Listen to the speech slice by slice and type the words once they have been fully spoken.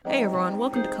Hey everyone,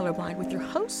 welcome to Colorblind with your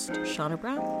host, Shauna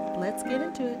Brown. Let's get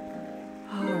into it.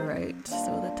 Alright,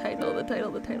 so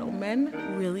the title.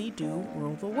 Men really do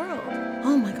rule the world.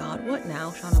 Oh my god, what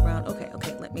now, Shauna Brown? Okay,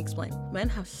 let me explain. Men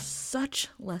have such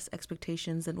less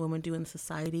expectations than women do in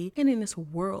society and in this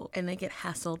world, and they get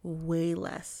hassled way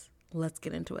less. Let's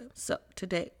get into it. So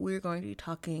today we're going to be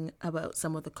talking about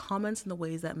some of the comments and the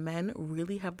ways that men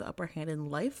really have the upper hand in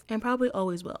life and probably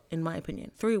always will, in my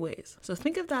opinion. 3 ways. So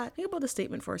think about the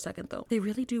statement for a second though. They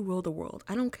really do rule the world.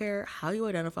 I don't care how you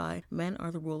identify, men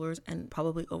are the rulers and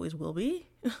probably always will be.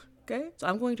 Okay? So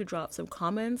I'm going to drop some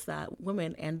comments that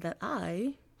women and that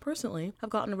I personally have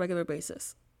gotten on a regular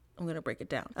basis. I'm going to break it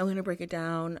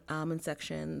down. In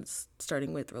sections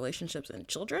starting with relationships and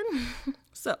children.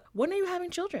 So, when are you having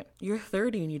children? You're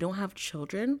 30 and you don't have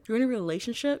children? You're in a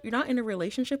relationship? You're not in a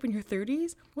relationship in your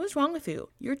 30s? What's wrong with you?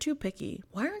 You're too picky.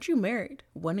 Why aren't you married?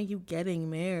 When are you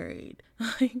getting married?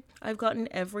 I've gotten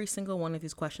every single one of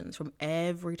these questions from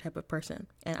every type of person,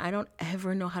 and I don't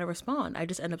ever know how to respond. I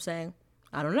just end up saying,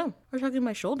 I don't know, or shrugging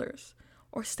my shoulders,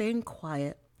 or staying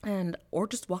quiet. Or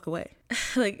just walk away.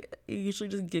 Like, you usually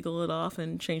just giggle it off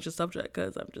and change the subject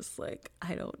because I'm just like,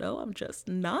 I don't know, I'm just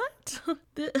not.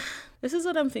 This is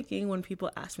what I'm thinking when people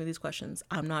ask me these questions.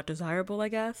 I'm not desirable, I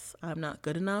guess. I'm not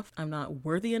good enough. I'm not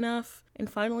worthy enough. And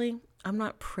finally, I'm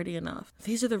not pretty enough.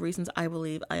 These are the reasons I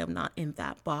believe I am not in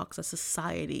that box that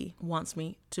society wants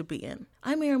me to be in.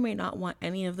 I may or may not want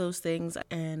any of those things,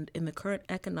 and in the current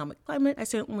economic climate, I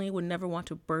certainly would never want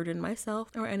to burden myself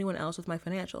or anyone else with my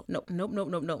financial. Nope.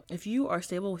 If you are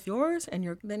stable with yours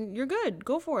and then you're good.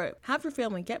 Go for it. Have your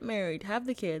family, get married, have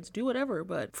the kids, do whatever.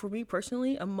 But for me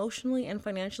personally, emotionally and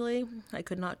financially, I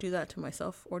could not do that to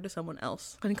myself or to someone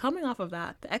else. And coming off of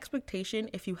that, the expectation,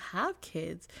 if you have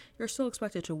kids, you're still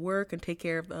expected to work and take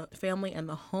care of the family and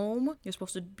the home. You're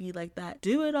supposed to be like that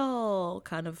do it all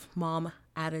kind of mom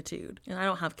attitude. And I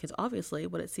don't have kids obviously,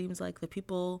 but it seems like the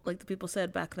people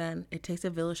said back then, it takes a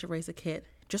village to raise a kid.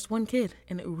 Just one kid,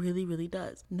 and it really, really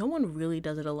does. No one really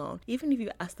does it alone. Even if you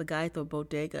ask the guy at the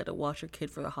bodega to watch your kid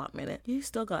for a hot minute, you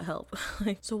still got help.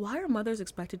 So why are mothers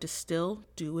expected to still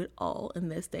do it all in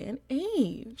this day and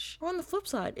age? Or on the flip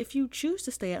side, if you choose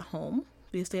to stay at home,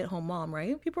 be a stay-at-home mom,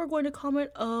 right? People are going to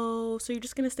comment, oh, so you're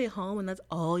just gonna stay home and that's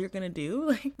all you're gonna do?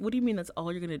 Like, what do you mean that's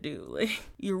all you're gonna do? Like,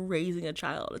 you're raising a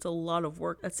child. It's a lot of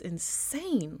work. That's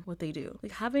insane what they do.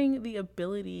 Like, having the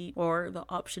ability or the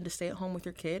option to stay at home with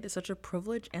your kid is such a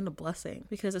privilege and a blessing.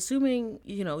 Because assuming,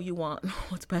 you want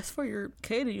what's best for your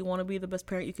kid and you want to be the best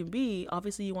parent you can be,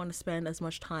 obviously you want to spend as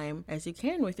much time as you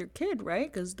can with your kid,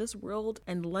 right? Because this world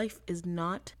and life is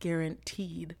not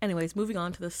guaranteed. Anyways, moving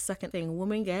on to the second thing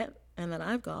women get and that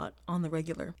I've got on the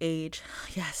regular. Age.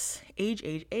 Yes.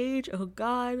 Age. Oh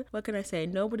God. What can I say?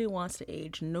 Nobody wants to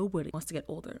age. Nobody wants to get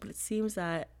older. But it seems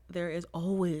that there is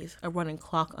always a running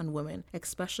clock on women,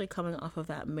 especially coming off of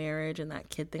that marriage and that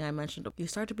kid thing I mentioned. You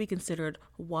start to be considered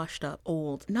washed up,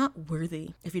 old, not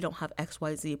worthy if you don't have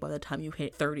XYZ by the time you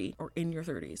hit 30 or in your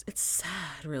 30s. It's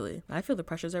sad, really. I feel the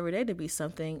pressures every day to be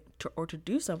something or to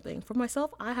do something. For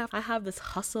myself, I have this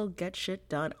hustle, get shit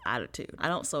done attitude. I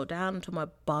don't slow down until my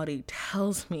body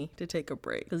tells me to take a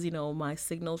break because, my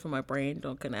signals from my brain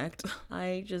don't connect.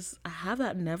 I have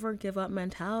that never give up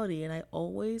mentality, and I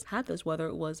always had this, whether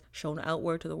it was shown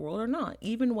outward to the world or not.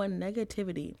 Even when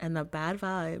negativity and the bad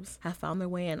vibes have found their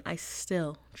way in, I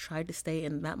still tried to stay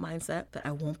in that mindset that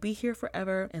I won't be here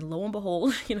forever. And lo and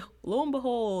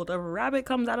behold, a rabbit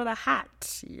comes out of the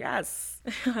hat. Yes.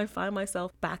 I find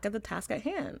myself back at the task at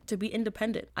hand to be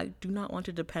independent. I do not want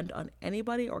to depend on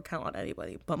anybody or count on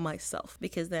anybody but myself,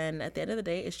 because then at the end of the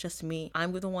day, it's just me.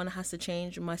 I'm the one that has to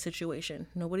change my situation.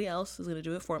 Nobody else is going to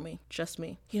do it for me. Just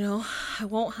me. I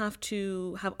won't have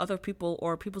to have other people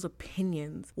or people's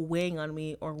opinions weighing on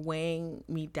me or weighing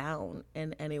me down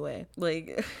in any way.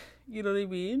 Like, you know what I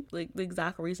mean? Like, the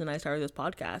exact reason I started this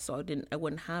podcast, so I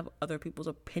wouldn't have other people's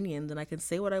opinions, and I can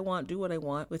say what I want, do what I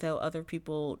want without other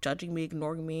people judging me,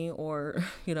 ignoring me, or,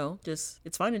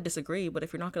 it's fine to disagree, but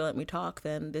if you're not going to let me talk,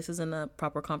 then this isn't a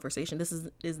proper conversation. This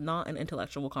is not an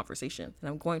intellectual conversation, and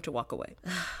I'm going to walk away.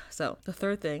 So, the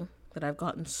third thing that I've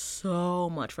gotten so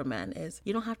much from men is,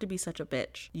 you don't have to be such a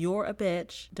bitch. You're a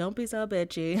bitch. Don't be so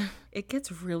bitchy. It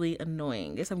gets really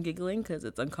annoying. Yes, I'm giggling because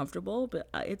it's uncomfortable, but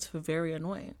it's very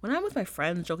annoying. When I'm with my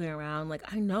friends joking around, like,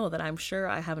 I know that I'm sure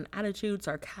I have an attitude,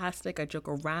 sarcastic, I joke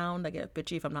around, I get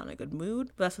bitchy if I'm not in a good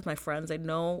mood. But that's with my friends. I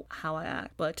know how I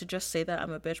act. But to just say that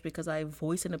I'm a bitch because I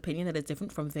voice an opinion that is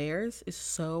different from theirs is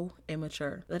so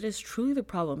immature. That is truly the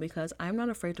problem, because I'm not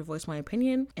afraid to voice my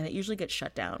opinion, and it usually gets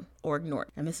shut down or ignored.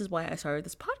 And this is why I started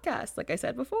this podcast. Like I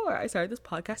said before, I started this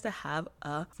podcast to have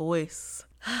a voice.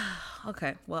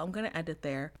 Okay, well, I'm going to end it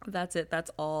there. That's it.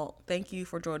 That's all. Thank you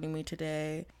for joining me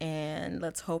today. And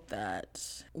let's hope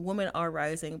that women are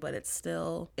rising, but it's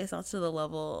not to the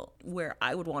level where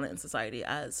I would want it in society,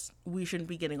 as we shouldn't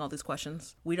be getting all these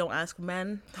questions. We don't ask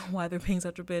men why they're being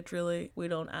such a bitch, really. We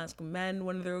don't ask men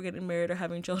when they're getting married or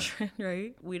having children,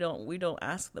 right? We don't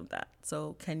ask them that.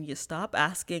 So can you stop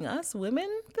asking us women,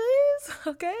 please?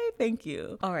 Okay, thank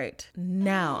you. All right,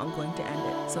 now I'm going to end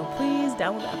it. So please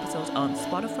download the episodes on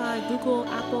Spotify, Google,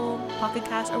 Apple, Pocket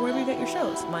Cast, or wherever you get your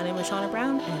shows. My name is Shauna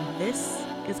Brown, and this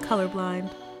is Colorblind.